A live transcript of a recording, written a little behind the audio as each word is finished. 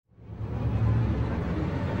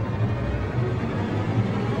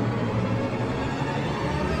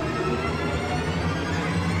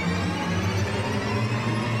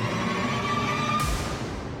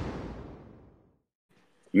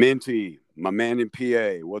Minty, my man in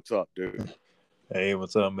PA. What's up, dude? Hey,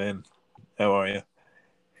 what's up, man? How are you?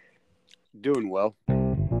 Doing well.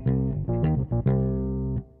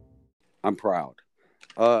 I'm proud.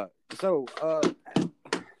 Uh, so,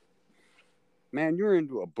 man, you're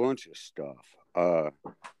into a bunch of stuff. I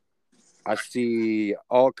see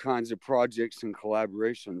all kinds of projects and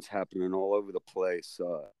collaborations happening all over the place.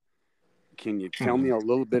 Can you tell me a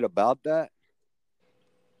little bit about that?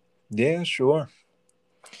 Yeah, sure.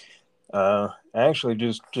 Actually,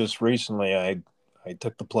 just recently, I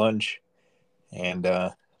took the plunge, and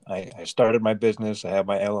I started my business. I have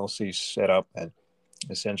my LLC set up, and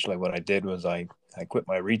essentially, what I did was I quit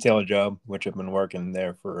my retail job, which I've been working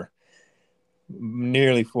there for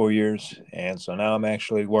nearly 4 years, and so now I'm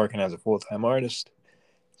actually working as a full-time artist.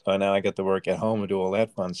 So now I get to work at home and do all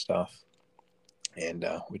that fun stuff, and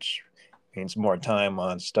which means more time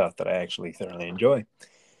on stuff that I actually thoroughly enjoy.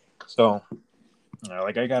 So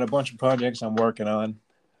I got a bunch of projects I'm working on.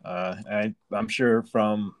 I'm sure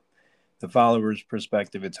from the followers'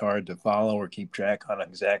 perspective, it's hard to follow or keep track on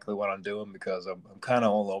exactly what I'm doing because I'm kind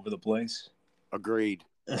of all over the place. Agreed.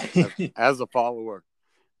 As a follower.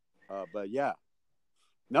 But yeah,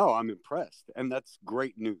 no, I'm impressed. And that's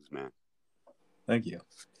great news, man. Thank you.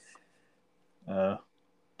 But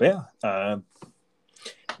yeah,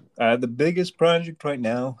 the biggest project right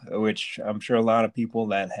now, which I'm sure a lot of people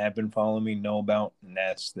that have been following me know about, and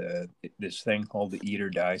that's this thing called the Eat or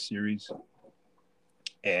Die series.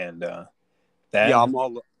 And that Yeah, I'm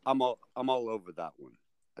all over that one.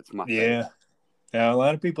 That's my favorite. Yeah, a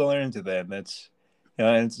lot of people are into that. That's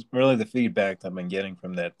it's really the feedback that I've been getting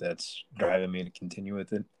from that's driving me to continue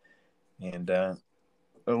with it. And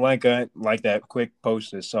like that quick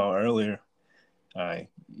post I saw earlier, I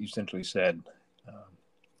essentially said,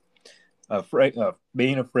 afraid of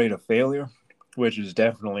being afraid of failure, which is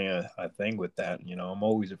definitely a thing with that. I'm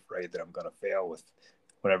always afraid that I'm going to fail with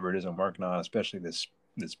whatever it is I'm working on, especially this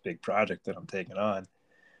big project that I'm taking on.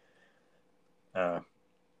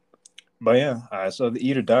 But yeah, so the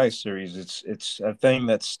Eat or Die series, it's a thing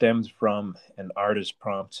that stems from an artist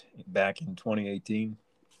prompt back in 2018,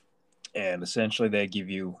 and essentially they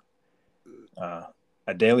give you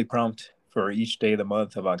a daily prompt for each day of the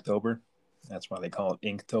month of October. That's why they call it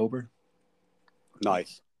Inktober.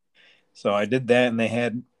 Nice. So I did that, and they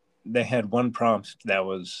had one prompt that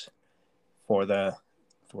was for the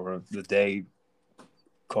day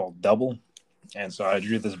called Double, and so I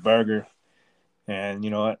drew this burger, and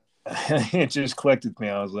you know what? It just clicked with me.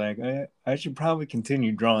 I was like, I should probably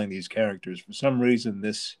continue drawing these characters. For some reason,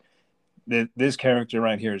 this character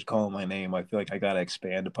right here is calling my name. I feel like I got to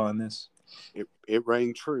expand upon this. It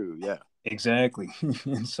rang true, yeah. Exactly.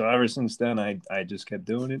 So ever since then, I just kept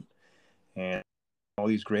doing it, and all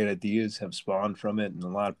these great ideas have spawned from it, and a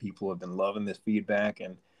lot of people have been loving this feedback,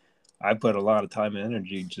 and I put a lot of time and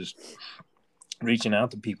energy just reaching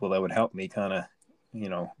out to people that would help me kind of,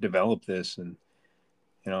 develop this. And,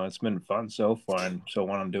 it's been fun so far. And so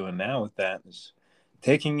what I'm doing now with that is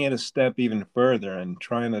taking it a step even further and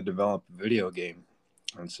trying to develop a video game.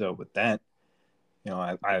 And so with that,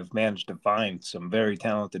 I've managed to find some very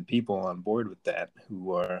talented people on board with that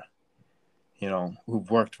who are,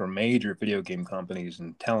 who've worked for major video game companies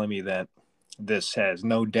and telling me that this has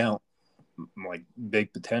no doubt like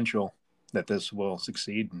big potential that this will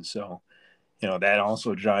succeed. And so, that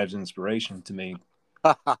also drives inspiration to me,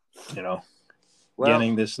 you know, Well,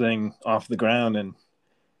 getting this thing off the ground and,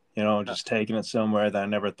 just taking it somewhere that I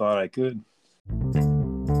never thought I could.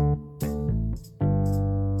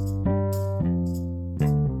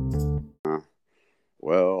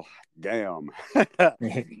 well, damn.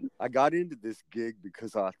 I got into this gig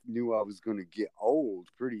because I knew I was going to get old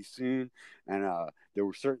pretty soon, and there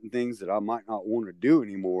were certain things that I might not want to do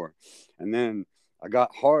anymore. And then I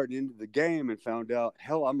got hard into the game and found out,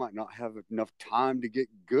 hell, I might not have enough time to get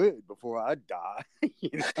good before I die.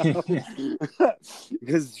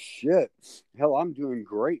 Because shit, hell, I'm doing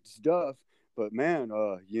great stuff, but man,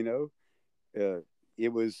 it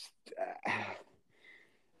was.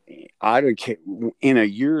 I don't care in a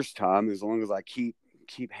year's time, as long as I keep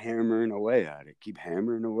hammering away at it, keep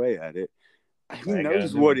hammering away at it. Who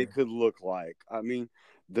knows what it could look like? I mean,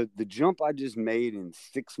 the jump I just made in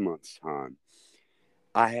 6 months' time,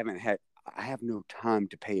 I have no time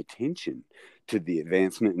to pay attention to the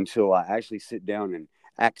advancement until I actually sit down and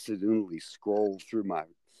accidentally scroll through my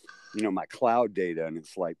cloud data, and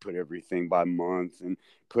it's like put everything by month and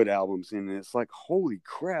put albums in, and it's like, holy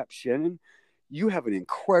crap, Shannon, you have an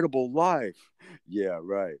incredible life. Yeah,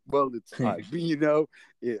 right. Well, it's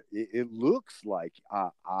it looks like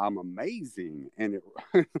I'm amazing, and it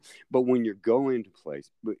but when you're going to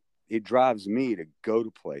place, but it drives me to go to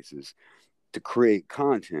places to create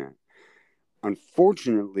content.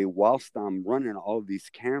 Unfortunately, whilst I'm running all these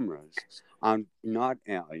cameras, I'm not,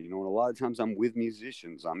 a lot of times I'm with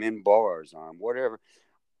musicians, I'm in bars, I'm whatever.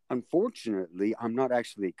 Unfortunately, I'm not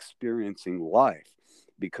actually experiencing life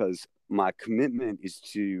because my commitment is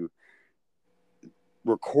to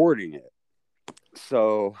recording it.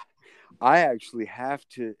 So I actually have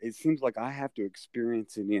to, it seems like I have to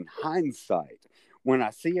experience it in hindsight when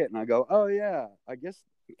I see it and I go, oh, yeah, I guess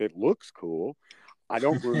it looks cool. I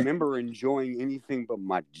don't remember enjoying anything but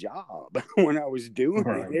my job when I was doing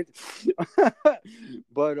it.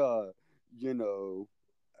 But,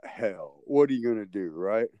 hell, what are you going to do,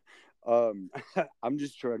 right? I'm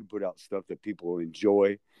just trying to put out stuff that people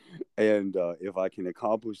enjoy. And if I can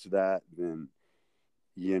accomplish that, then,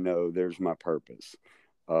 there's my purpose.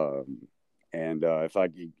 And if I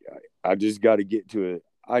just got to get to it.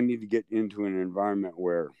 I need to get into an environment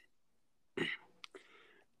where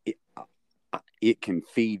it can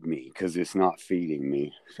feed me because it's not feeding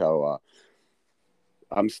me. So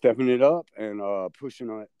I'm stepping it up and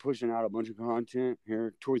pushing out a bunch of content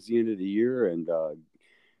here towards the end of the year and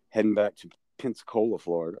heading back to Pensacola,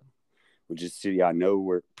 Florida, which is a city I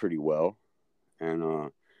know pretty well.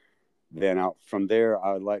 And then out from there,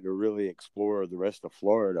 I would like to really explore the rest of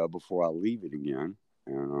Florida before I leave it again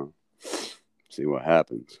and see what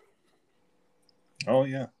happens. Oh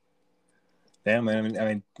yeah, man. I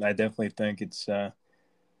mean, I definitely think it's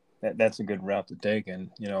that's a good route to take,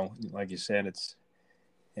 and like you said, it's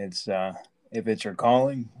if it's your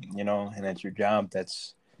calling, and it's your job,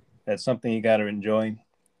 that's something you got to enjoy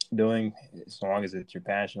doing as long as it's your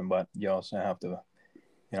passion. But you also have to,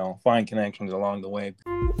 find connections along the way.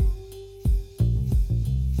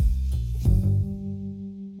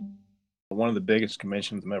 One of the biggest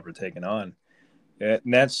commissions I'm ever taken on, and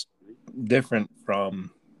that's different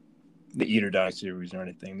from the Eat or Die series or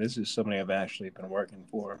anything. This is something I've actually been working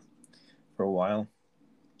for a while.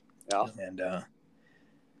 Yeah. And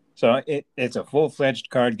so it's a full-fledged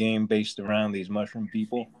card game based around these mushroom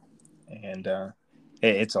people. And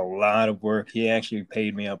it's a lot of work. He actually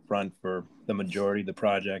paid me up front for the majority of the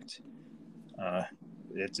project.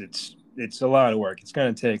 It's a lot of work. It's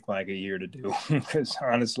going to take like a year to do because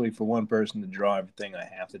honestly, for one person to draw everything I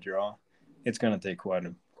have to draw, it's going to take quite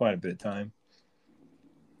a bit of time.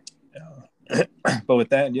 But with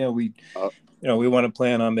that, yeah, we want to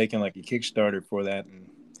plan on making like a Kickstarter for that, and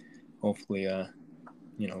hopefully,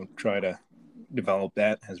 try to develop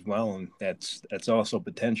that as well. And that's also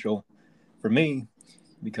potential for me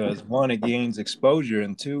because one, it gains exposure,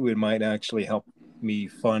 and two, it might actually help me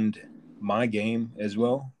fund my game as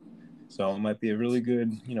well. So it might be a really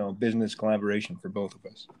good, business collaboration for both of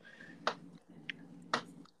us.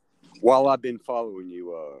 While I've been following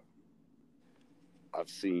you, I've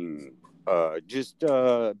seen just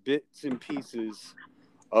bits and pieces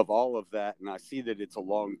of all of that, and I see that it's a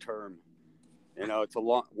long term. It's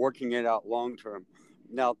working it out long term.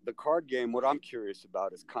 Now, the card game, what I'm curious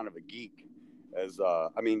about is kind of a geek.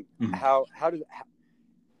 How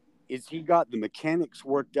is he got the mechanics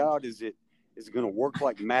worked out? Is it going to work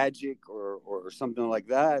like magic or something like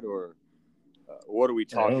that, or what are we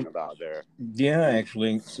talking about there? Yeah,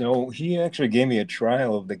 actually. So he actually gave me a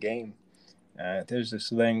trial of the game. There's this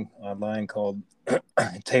thing online called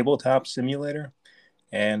Tabletop Simulator,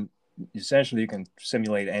 and essentially you can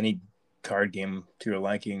simulate any card game to your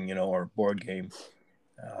liking, or board game,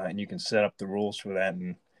 and you can set up the rules for that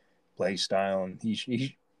and play style. And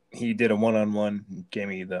he did a one-on-one, gave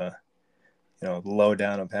me the the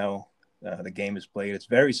lowdown of how the game is played. It's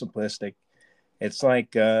very simplistic. It's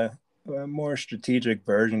like a more strategic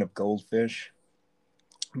version of Goldfish,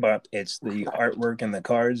 but it's the artwork and the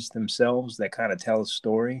cards themselves that kind of tell a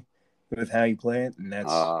story with how you play it, and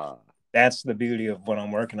that's the beauty of what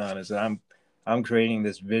I'm working on, is that I'm creating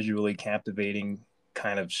this visually captivating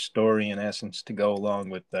kind of story in essence to go along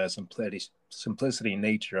with the simplicity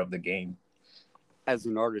nature of the game. As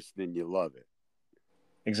an artist, then you love it.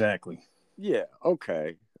 Exactly. Yeah.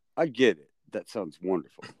 Okay. I get it. That sounds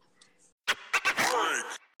wonderful.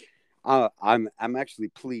 I'm actually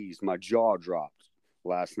pleased. My jaw dropped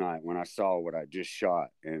last night when I saw what I just shot,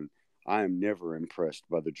 and I am never impressed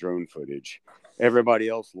by the drone footage. Everybody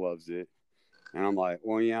else loves it, and I'm like,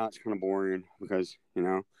 well, yeah, it's kind of boring because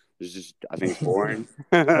it's just, I think it's boring.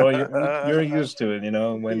 Well, you're used to it,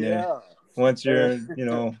 when once you're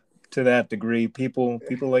to that degree, people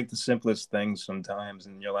like the simplest things sometimes,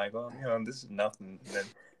 and you're like, well, this is nothing. And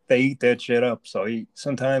they eat that shit up. So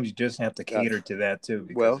sometimes you just have to cater to that too,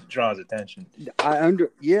 because it draws attention.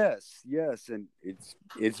 Yes, and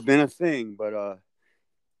it's been a thing, but well,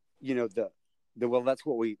 that's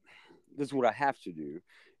what this is what I have to do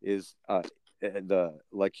is the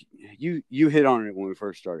like you hit on it when we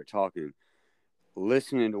first started talking,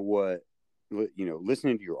 listening to what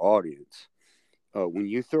listening to your audience. When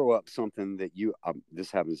you throw up something that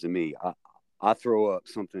this happens to me, I throw up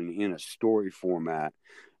something in a story format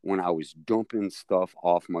when I was dumping stuff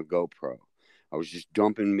off my GoPro. I was just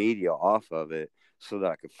dumping media off of it so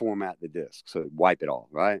that I could format the disc, so wipe it all,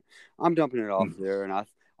 right? I'm dumping it off there, and I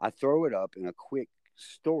throw it up in a quick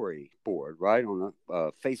storyboard, right, on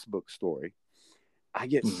a Facebook story. I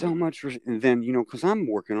get so much, and then, because I'm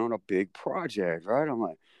working on a big project, right? I'm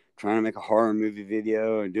like trying to make a horror movie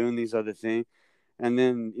video and doing these other things. And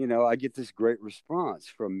then, I get this great response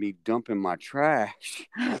from me dumping my trash.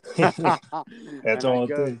 That's all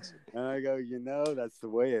it takes. And I go, that's the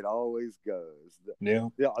way it always goes. Yeah.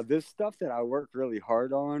 This stuff that I work really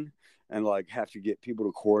hard on and like have to get people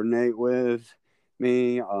to coordinate with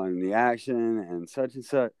me on the action and such,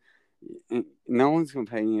 no one's going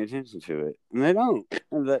to pay any attention to it. And they don't.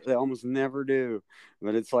 They almost never do.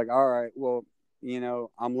 But it's like, all right, well,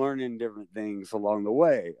 I'm learning different things along the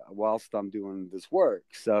way whilst I'm doing this work.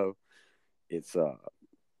 So it's all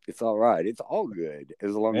right. It's all good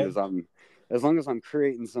as long as I'm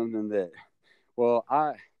creating something that, well,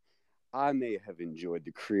 I may have enjoyed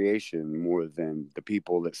the creation more than the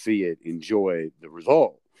people that see it enjoy the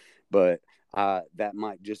result. But that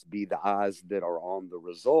might just be the eyes that are on the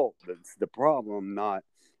result that's the problem, not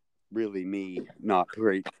really me not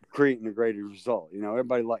creating a greater result.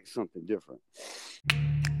 Everybody likes something different.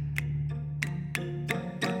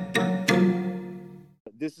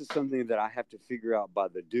 This is something that I have to figure out by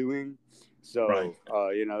the doing. So, right.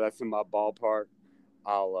 That's in my ballpark.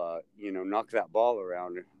 I'll, knock that ball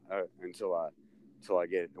around until I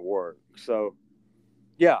get it to work. So,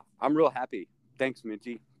 yeah, I'm real happy. Thanks,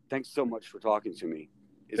 Minty. Thanks so much for talking to me.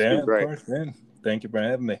 It's been great. Of course, man. Thank you for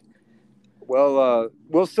having me. Well,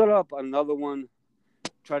 we'll set up another one.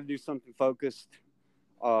 Try to do something focused.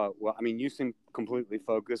 Well, I mean, you seem completely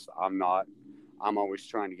focused. I'm not. I'm always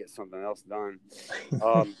trying to get something else done.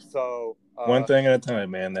 So one thing at a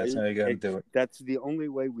time, man. That's how you got to do it. That's the only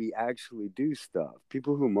way we actually do stuff.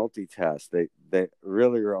 People who multitask, they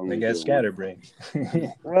really are only. They got scatterbrains.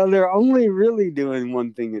 Well, they're only really doing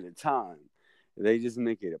one thing at a time. They just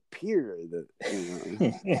make it appear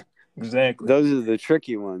that. Exactly. Those are the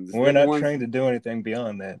tricky ones. We're not trained to do anything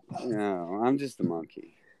beyond that. No, I'm just a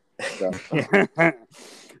monkey. So,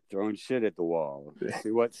 throwing shit at the wall.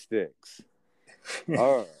 See what sticks.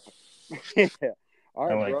 All right. All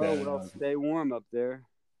right, like bro. Well, stay warm up there.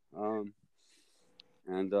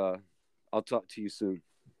 And I'll talk to you soon.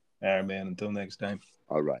 All right, man. Until next time.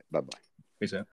 All right. Bye-bye. Peace out.